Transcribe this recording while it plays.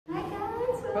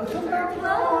Welcome back,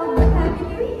 vlog! Happy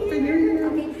New Year!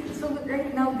 Okay, so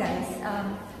right now guys,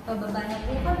 pababa na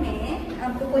po kami.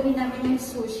 Kukunin namin yung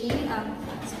sushi,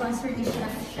 sponsor dish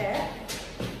ng chef.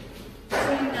 So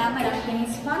yun nga, marami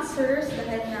kaming sponsors,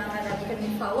 dahil na marami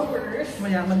kaming followers.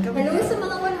 Mayaman kami. Hello sa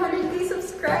mga 100k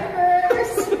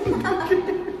subscribers!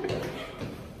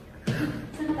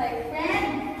 Saan tayo,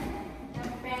 friend?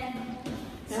 Friend.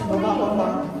 So,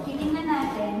 titingnan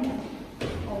natin.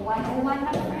 101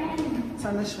 na friend.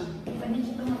 Sana siya. Iba din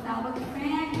siya tumatawag,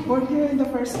 friend. We're here in the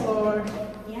first floor.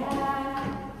 Yeah.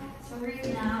 So right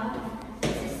now,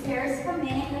 stairs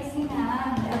kami kasi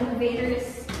nga, the elevator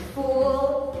is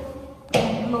full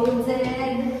and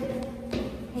loaded.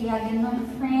 Kaya ganun,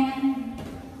 friend.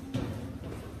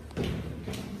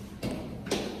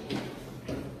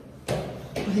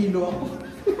 Mahilo ako.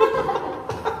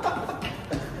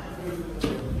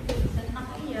 Saan na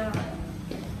kaya?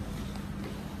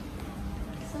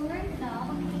 So right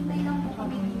now, maghihintay lang po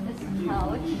kami dito sa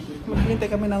couch. Maghihintay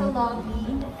kami ng Sa lobby.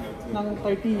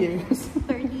 30 years.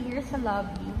 30 years sa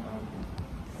lobby.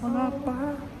 Wala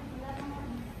pa.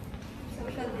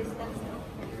 Social distance.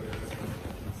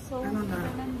 So, Ano na?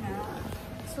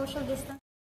 Social distance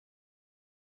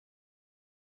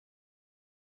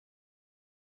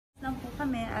lang po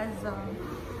kami as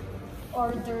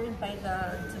ordered by the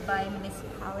Dubai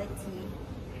municipality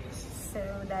so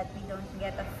that we don't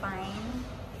get a fine.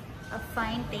 A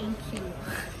fine, thank you.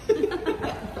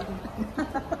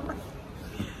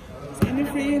 Ano,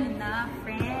 friend? Na,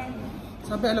 friend.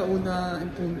 Sabi alauna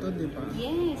ang punto, di ba?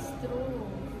 Yes, true.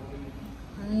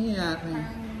 Ay, yari.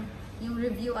 Yung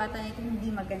review ata nito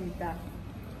hindi maganda.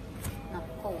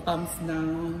 Nako. Thumbs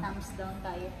down. Thumbs down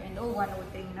tayo, friend. Oh,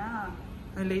 103 na.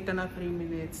 Ay, late na 3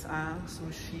 minutes ang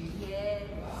sushi. Yes.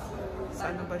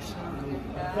 Saan ba siya?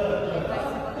 Maganda.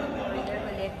 I-advisable order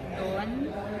ulit doon.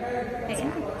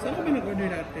 Saan ka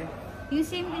pinag-order natin? Yung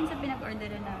same din sa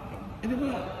pinag-orderan natin. Eh, di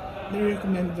ba?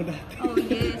 Nire-recommend mo natin. Oh,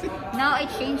 yes. Now I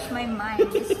changed my mind.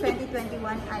 This 2021,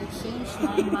 I changed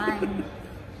my mind.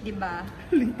 Diba?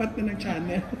 Lipat na ng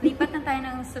channel. Lipat na tayo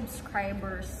ng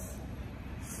subscribers.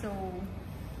 So,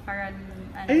 para ano.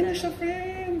 Ayun na siya,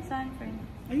 friend! Saan, friend?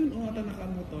 Ayun, ata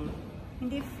nakamotor.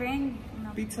 Hindi, friend.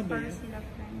 Pizza ba yan? Sila,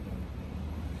 friend.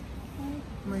 Oh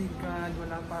my God,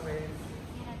 wala pa rin.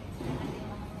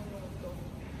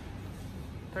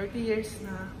 30 years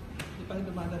na. Hindi pa rin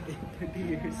dumadating. 30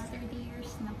 years. 30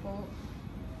 years na po.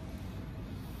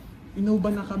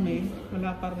 Inuba na kami.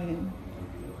 Wala pa rin.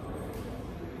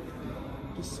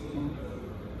 Diyos ko.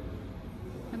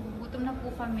 Nagugutom na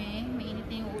po kami. Mainit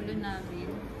na yung ulo namin.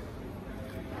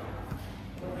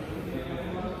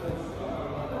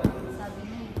 Sabi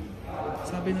na eh.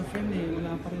 Sabi ng friend eh.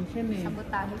 Wala pa rin friend eh.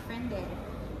 Sabotahe friend eh.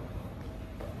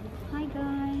 Hi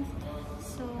guys!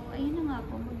 So, ayun na nga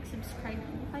po. Mag-subscribe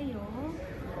po kayo.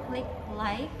 Click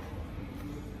like.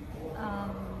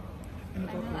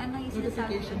 Ano yung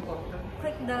sinasabi? Notification button.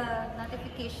 Click the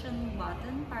notification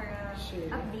button para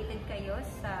Share. updated kayo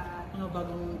sa mga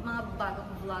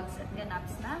bagong vlogs at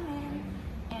ganaps namin.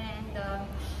 And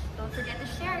don't forget to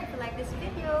share if you like this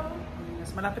video.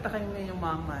 Yes, malapit na kayo ngayong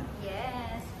maman.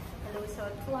 Yes! Hello sa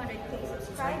 200k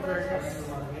subscribers.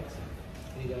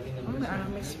 Oh, may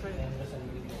Amex friend.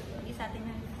 Hindi sa atin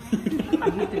yung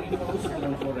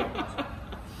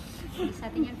Hindi sa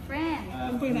atin yung friend.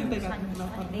 Ano po yung nantay natin?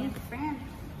 Hindi yung friend.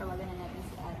 Tawagan na natin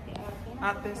si ate.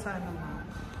 Ate, sana ma.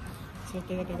 So,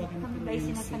 taga-taga kami Kami ba yung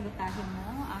sinasagutahin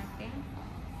mo, ate?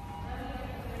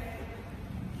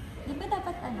 Di ba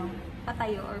dapat ano?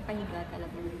 Patayo or pahiga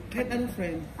talaga? Kahit anong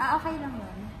friend? Okay lang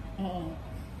yun. Oo.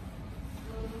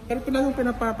 Pero pinag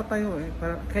pinapapatayo eh.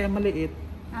 Kaya maliit.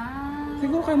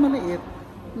 Siguro kaya maliit.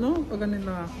 No? Pag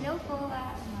nila. Hello po,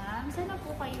 ma'am. Sana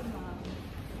po kayo, ma'am?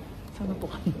 Sana po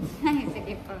kayo.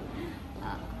 Sige po.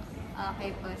 Okay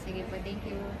po. Sige po. Thank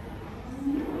you.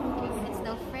 3 minutes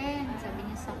daw, friend. Sabi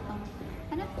niya saktong,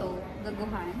 ano to?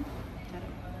 Gaguhan?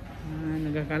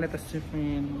 Nagagalit as your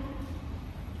friend.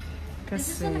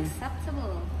 This is Kasi...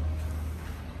 unacceptable.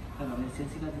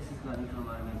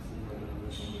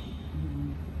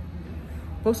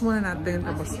 Post muna natin.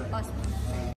 Tapos... Sige, pause muna.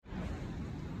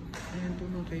 Ayan po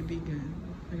mga kaibigan.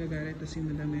 Nagagalit na si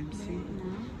Madam MC.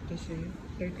 Kasi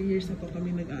 30 years na po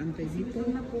kami nag-aantay dito.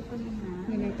 Na po kami na.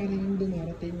 Wala pa rin yung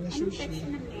dumarating na Anong sushi. text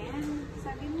na men?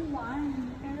 Sabi mo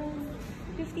 1. Pero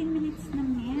 15 minutes na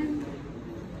men.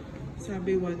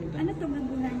 Sabi 1 daw. Ano to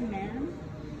gaguhan, men?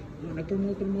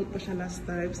 Nag-promote pa siya last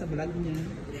time sa vlog niya.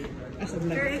 Sa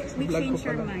vlog. Pero Sa we vlog ko change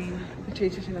your pala. mind.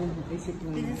 I-change siya ng isip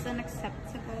mo. This is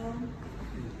unacceptable.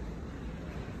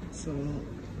 So,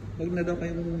 wag na daw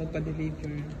kayong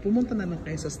magpa-deliver. Pumunta na lang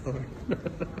kayo sa store.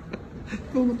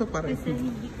 Pumunta pa rin. Kasi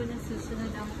hindi ko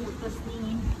nasusunod ang utos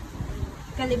ni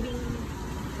Kalibing.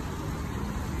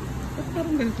 Ba't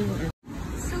parang ganito yung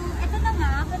So, eto na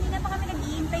nga. Kanina pa kami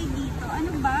nag-iintay dito.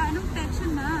 Ano ba? Anong petsa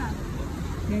na?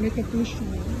 may ka-push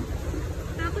mo.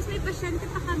 Tapos may pasyente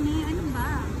pa kami. Ano ba?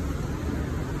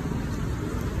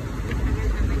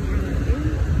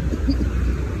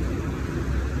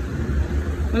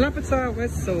 Malapit sa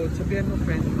West Zone, sabihan mo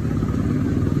friend.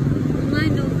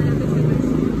 Umano, malapit sa West.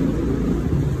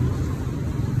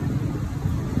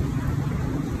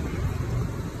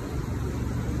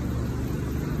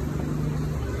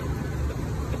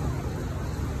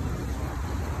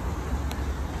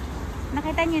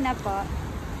 Nakita niyo na po?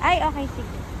 Ay, okay,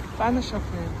 sige. Paano siya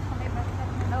friend? Okay, basta.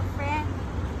 Hello, friend.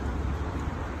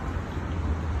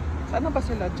 Saan na ba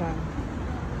sila dyan?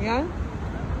 Yan?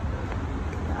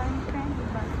 Saan, friend?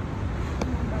 Diba?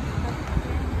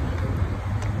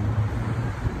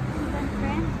 Saan,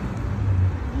 friend?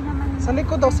 Di naman. Sa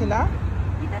likod daw sila?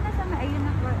 Dito na sa ayun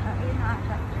na ata,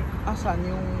 friend. Ah, saan?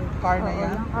 Yung car na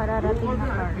yan? Oo, yung kararating na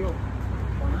car.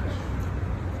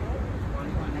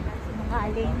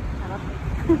 Sinungaling. Sarap.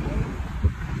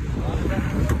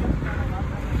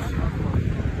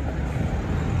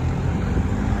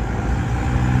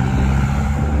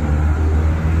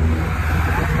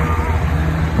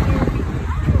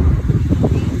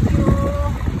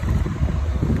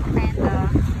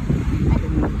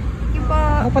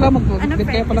 Ako pala mag-vlog. Ano, Kaya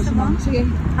friend? pala Gusto mo? sumama. Sige.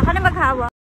 Ako na maghawa.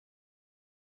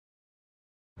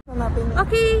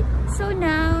 Okay, so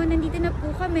now, nandito na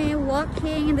po kami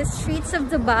walking in the streets of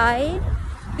Dubai.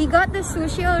 We got the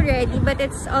sushi already, but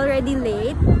it's already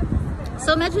late.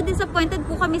 So, medyo disappointed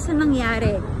po kami sa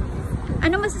nangyari.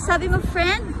 Ano masasabi mo,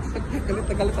 friend? Galit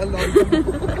na galit ang loob.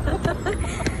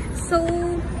 So,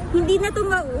 hindi na ito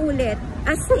mauulit.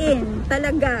 As in,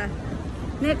 talaga.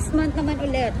 Next month naman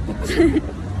ulit.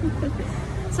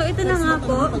 So, ito na nga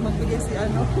po. Pag magbigay si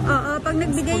ano. Oo, pag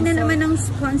nagbigay na naman ng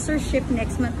sponsorship,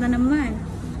 next month na naman.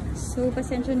 So,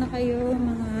 pasensya na kayo,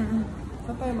 mga...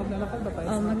 Saan tayo? Maglalakad ba tayo?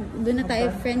 doon na tayo,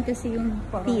 friend, kasi yung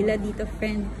pila dito,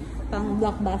 friend, pang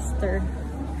blockbuster.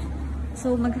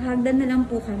 So, maghahagdan na lang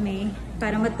po kami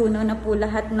para matunaw na po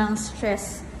lahat ng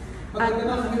stress. At,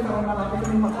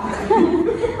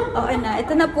 oo na,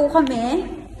 ito na po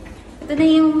kami. Ito na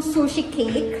yung sushi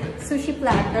cake, sushi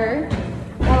platter,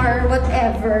 or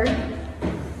whatever.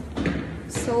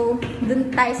 So,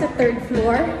 dun tayo sa 3rd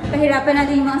floor. Pahirapan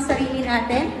natin yung mga sarili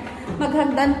natin.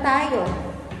 Maghagdan tayo.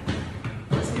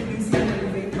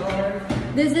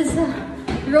 This is a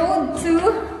road to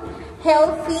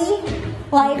healthy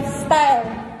lifestyle.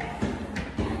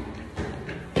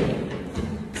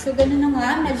 So, ganun na nga.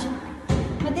 Medyo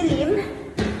madilim.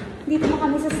 Dito na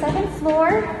kami sa 2nd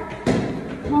floor.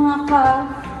 Mga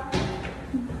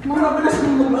bilis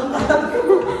mo maglakad.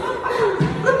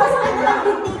 Pasakit na lang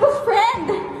hindi ko, friend.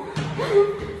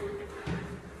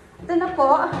 Ito na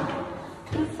po.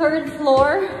 Yung 3rd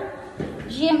floor.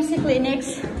 GMC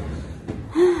Clinics.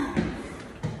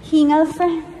 Hingal,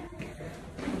 friend.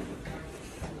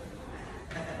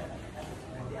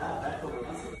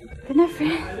 Ito na,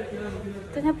 friend.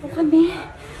 Ito na po kami.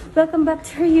 Welcome back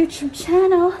to our YouTube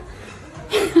channel.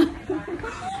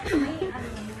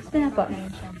 Ito na po.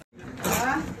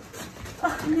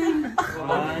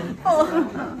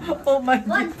 Oh my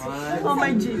God. Oh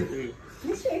my God.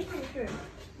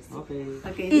 Okay.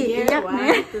 Okay, here. Iiyak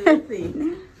na. 1, 2, 3.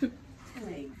 Oh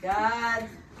my God.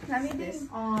 This.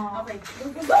 Oh. Okay.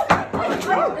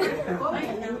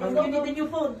 You need a new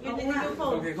phone. You need a new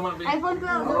phone. Okay, come on, baby. iPhone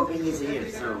 12. Open is here,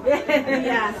 so.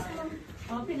 Yes.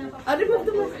 Oh, remove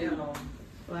the phone.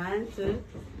 1, 2.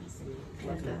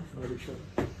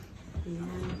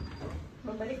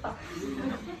 Babalik pa.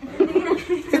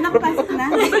 Nakapasok na.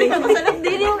 Masarap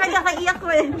din yung kaya-kaiyak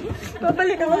ko eh.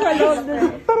 Babalik ako sa loob doon.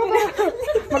 Tara na.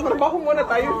 Magtrabaho muna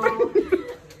tayo.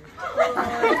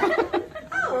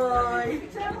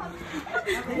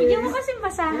 Bigyan mo kasing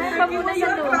basahan. Pa muna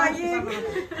sa loob.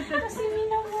 Kasi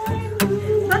naman.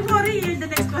 Don't worry, you're the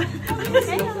next one.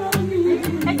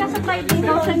 Ay, kaso Friday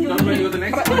daw sa Not duty. ready with the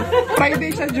next? Friday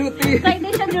siya duty. Friday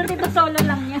siya duty to solo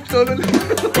lang niya. Solo lang.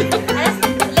 Alas